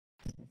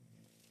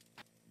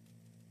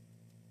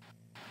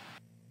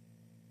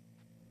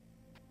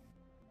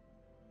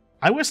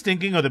I was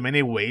thinking of the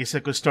many ways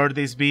I could start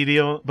this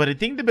video, but I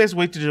think the best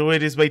way to do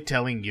it is by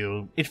telling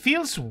you. It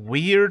feels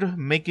weird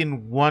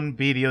making one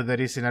video that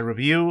isn't a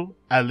review,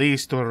 at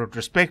least a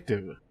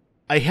retrospective.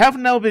 I have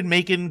now been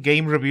making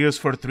game reviews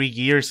for 3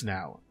 years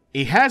now.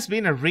 It has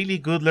been a really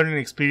good learning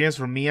experience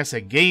for me as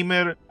a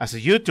gamer, as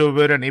a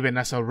YouTuber, and even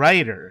as a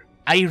writer.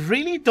 I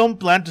really don't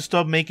plan to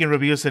stop making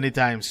reviews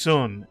anytime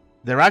soon.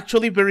 They're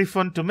actually very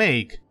fun to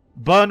make.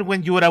 But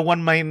when you're a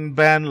one-man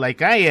band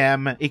like I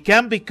am, it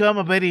can become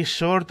a very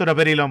short or a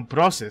very long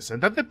process,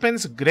 and that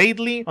depends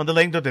greatly on the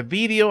length of the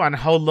video and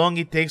how long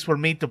it takes for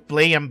me to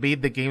play and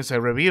beat the games I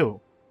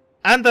review.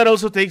 And that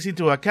also takes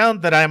into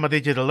account that I am a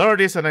digital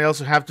artist and I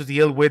also have to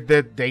deal with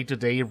the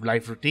day-to-day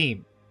life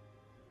routine.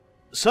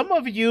 Some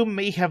of you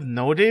may have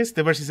noticed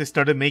ever since I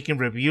started making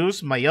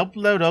reviews, my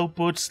upload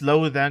output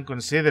slowed down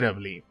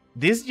considerably.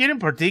 This year in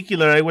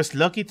particular, I was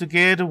lucky to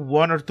get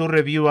 1 or 2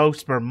 review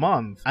outs per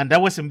month, and that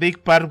was in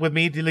big part with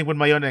me dealing with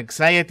my own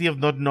anxiety of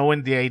not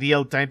knowing the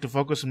ideal time to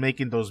focus on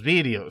making those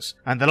videos,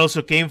 and that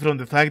also came from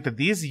the fact that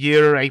this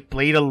year I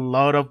played a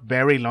lot of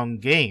very long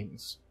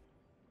games.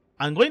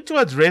 I'm going to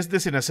address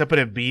this in a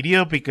separate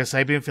video because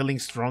I've been feeling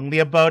strongly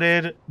about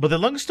it, but the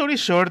long story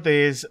short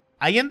is,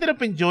 I ended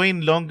up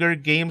enjoying longer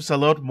games a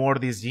lot more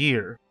this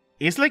year.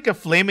 It's like a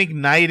flame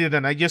ignited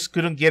and I just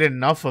couldn't get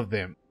enough of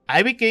them.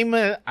 I became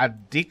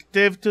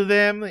addictive to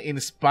them in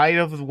spite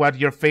of what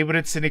your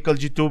favorite cynical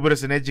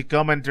YouTubers and edgy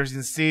commenters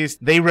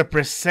insist they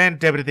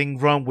represent everything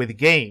wrong with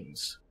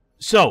games.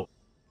 So,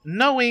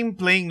 knowing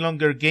playing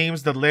longer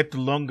games that led to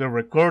longer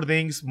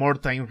recordings, more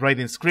time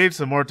writing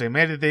scripts and more time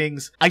editing,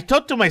 I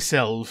thought to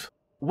myself,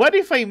 what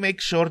if I make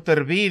shorter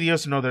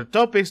videos on other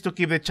topics to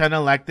keep the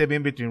channel active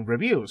in between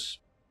reviews?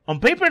 On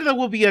paper that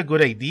would be a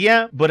good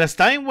idea, but as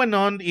time went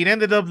on, it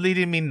ended up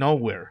leading me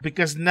nowhere,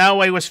 because now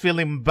I was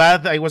feeling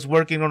bad I was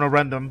working on a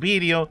random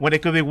video when I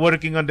could be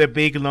working on the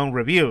big long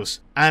reviews,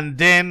 and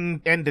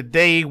then end the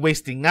day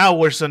wasting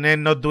hours on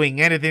end not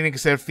doing anything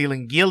except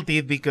feeling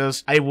guilty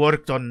because I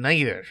worked on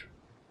neither.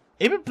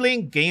 Even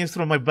playing games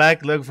from my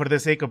backlog for the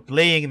sake of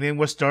playing them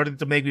was starting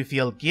to make me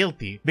feel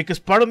guilty, because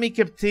part of me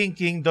kept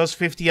thinking those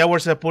 50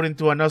 hours I put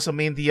into an awesome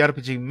indie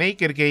RPG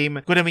Maker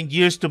game could have been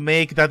used to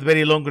make that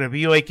very long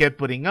review I kept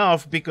putting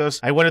off because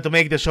I wanted to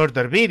make the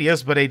shorter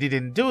videos, but I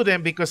didn't do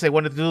them because I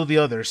wanted to do the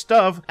other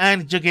stuff,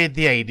 and you get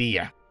the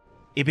idea.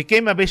 It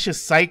became a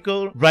vicious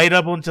cycle right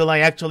up until I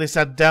actually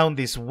sat down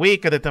this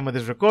week at the time of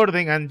this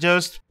recording and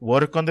just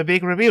worked on the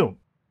big review.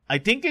 I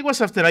think it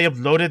was after I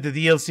uploaded the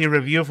DLC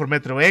review for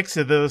Metro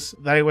Exodus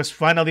that I was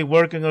finally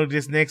working on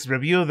this next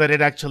review that it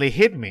actually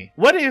hit me.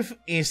 What if,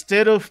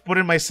 instead of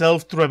putting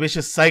myself through a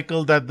vicious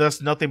cycle that does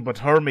nothing but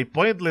hurt me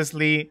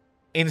pointlessly,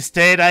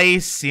 instead I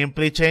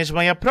simply changed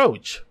my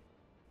approach?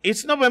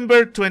 It's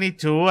November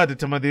 22 at the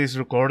time of this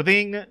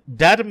recording.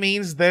 That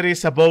means there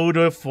is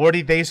about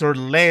 40 days or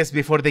less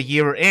before the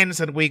year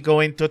ends and we go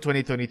into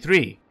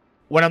 2023.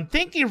 What I'm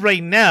thinking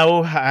right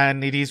now,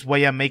 and it is why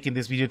I'm making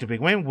this video to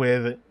begin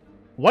with,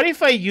 what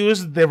if I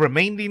use the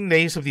remaining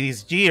days of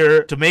this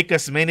year to make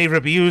as many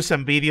reviews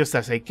and videos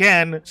as I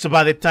can, so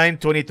by the time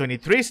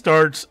 2023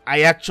 starts,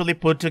 I actually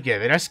put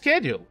together a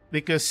schedule?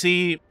 Because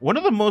see, one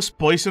of the most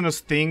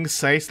poisonous things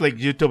sites like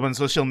YouTube and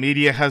social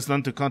media has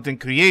done to content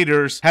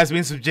creators has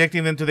been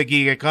subjecting them to the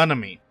gig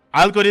economy.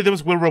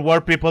 Algorithms will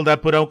reward people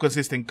that put out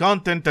consistent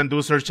content and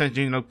do search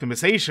engine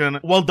optimization,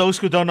 while those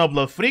who don't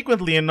upload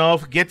frequently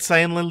enough get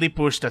silently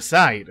pushed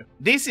aside.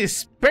 This is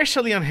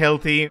especially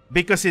unhealthy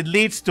because it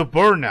leads to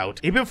burnout,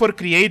 even for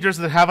creators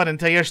that have an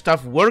entire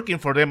staff working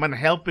for them and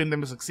helping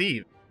them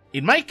succeed.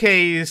 In my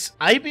case,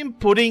 I've been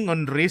putting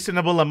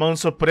unreasonable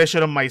amounts of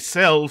pressure on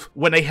myself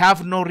when I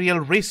have no real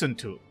reason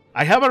to.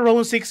 I have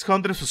around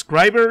 600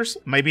 subscribers,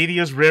 my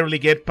videos rarely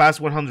get past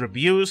 100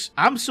 views,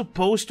 I'm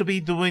supposed to be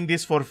doing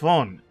this for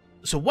fun.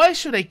 So why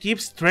should I keep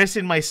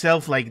stressing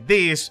myself like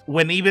this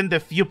when even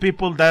the few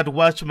people that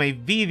watch my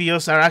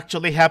videos are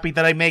actually happy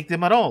that I make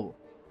them at all?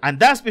 And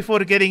that's before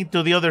getting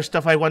to the other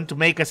stuff I want to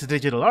make as a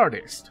digital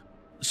artist.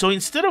 So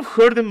instead of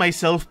hurting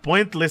myself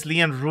pointlessly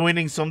and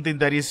ruining something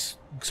that is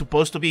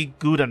supposed to be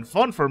good and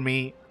fun for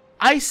me,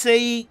 I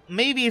say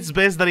maybe it's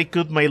best that I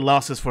cut my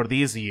losses for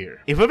this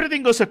year. If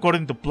everything goes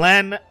according to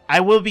plan,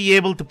 I will be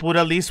able to put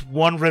at least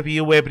one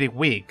review every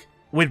week.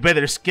 With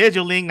better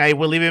scheduling, I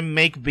will even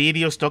make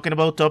videos talking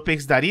about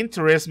topics that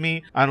interest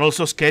me and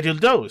also schedule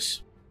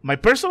those. My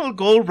personal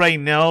goal right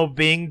now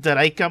being that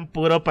I can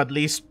put up at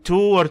least 2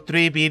 or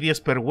 3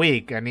 videos per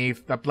week, and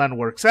if the plan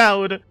works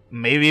out,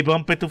 maybe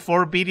bump it to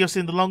 4 videos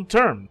in the long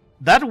term.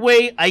 That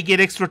way, I get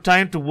extra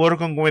time to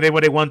work on whatever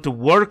I want to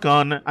work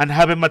on, and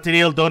having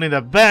material done in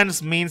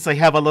advance means I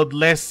have a lot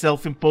less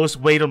self-imposed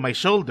weight on my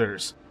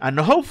shoulders. And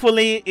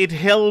hopefully, it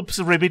helps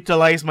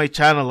revitalize my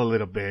channel a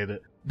little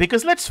bit.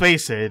 Because let's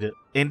face it,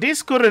 in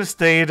this current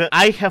state,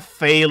 I have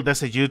failed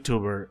as a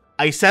YouTuber.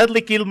 I sadly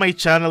killed my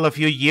channel a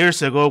few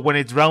years ago when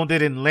it drowned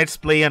in Let's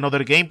Play and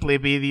other gameplay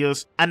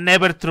videos and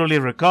never truly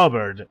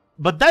recovered.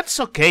 But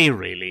that's okay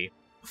really.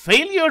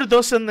 Failure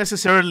doesn't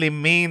necessarily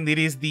mean it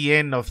is the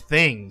end of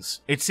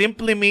things. It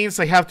simply means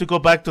I have to go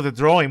back to the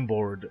drawing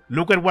board,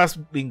 look at what's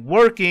been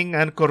working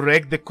and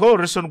correct the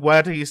course on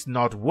what is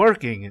not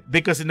working.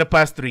 Because in the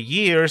past 3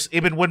 years,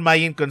 even with my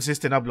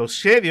inconsistent upload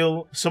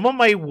schedule, some of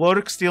my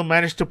work still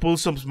managed to pull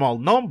some small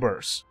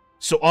numbers.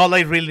 So all I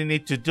really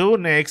need to do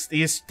next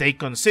is stay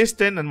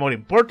consistent, and more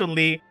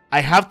importantly,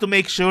 I have to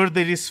make sure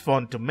that it's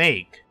fun to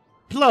make.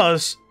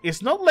 Plus,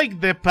 it's not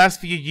like the past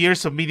few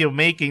years of video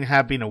making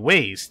have been a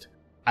waste.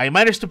 I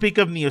managed to pick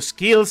up new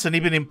skills and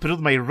even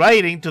improve my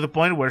writing to the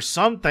point where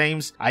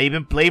sometimes I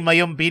even play my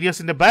own videos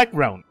in the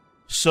background.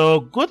 So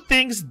good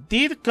things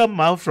did come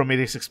out from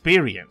this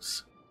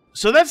experience.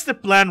 So that's the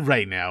plan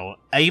right now.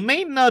 I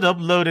may not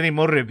upload any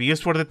more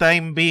reviews for the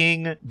time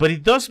being, but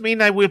it does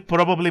mean I will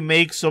probably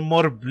make some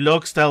more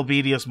vlog style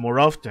videos more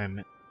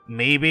often.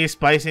 Maybe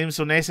spicing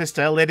some nice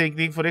style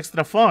editing for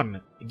extra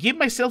fun. Give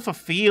myself a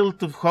feel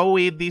to how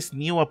this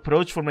new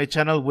approach for my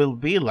channel will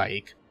be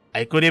like.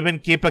 I could even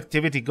keep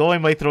activity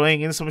going by throwing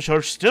in some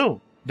shorts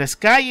too. The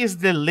sky is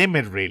the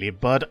limit really,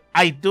 but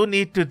I do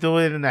need to do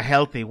it in a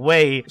healthy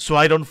way so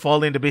I don't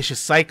fall in the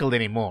vicious cycle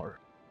anymore.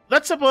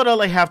 That's about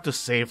all I have to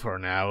say for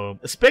now.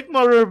 Expect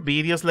more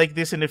videos like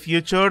this in the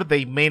future.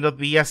 They may not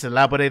be as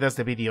elaborate as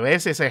the video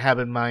essays I have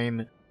in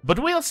mind, but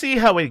we'll see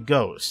how it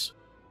goes.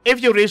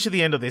 If you reached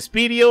the end of this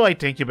video, I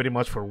thank you very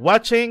much for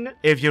watching.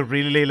 If you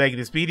really like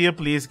this video,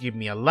 please give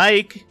me a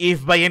like.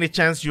 If by any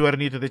chance you are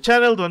new to the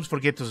channel, don't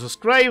forget to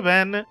subscribe,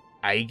 and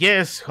I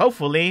guess,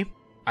 hopefully,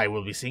 I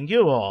will be seeing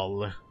you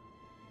all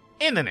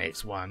in the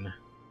next one.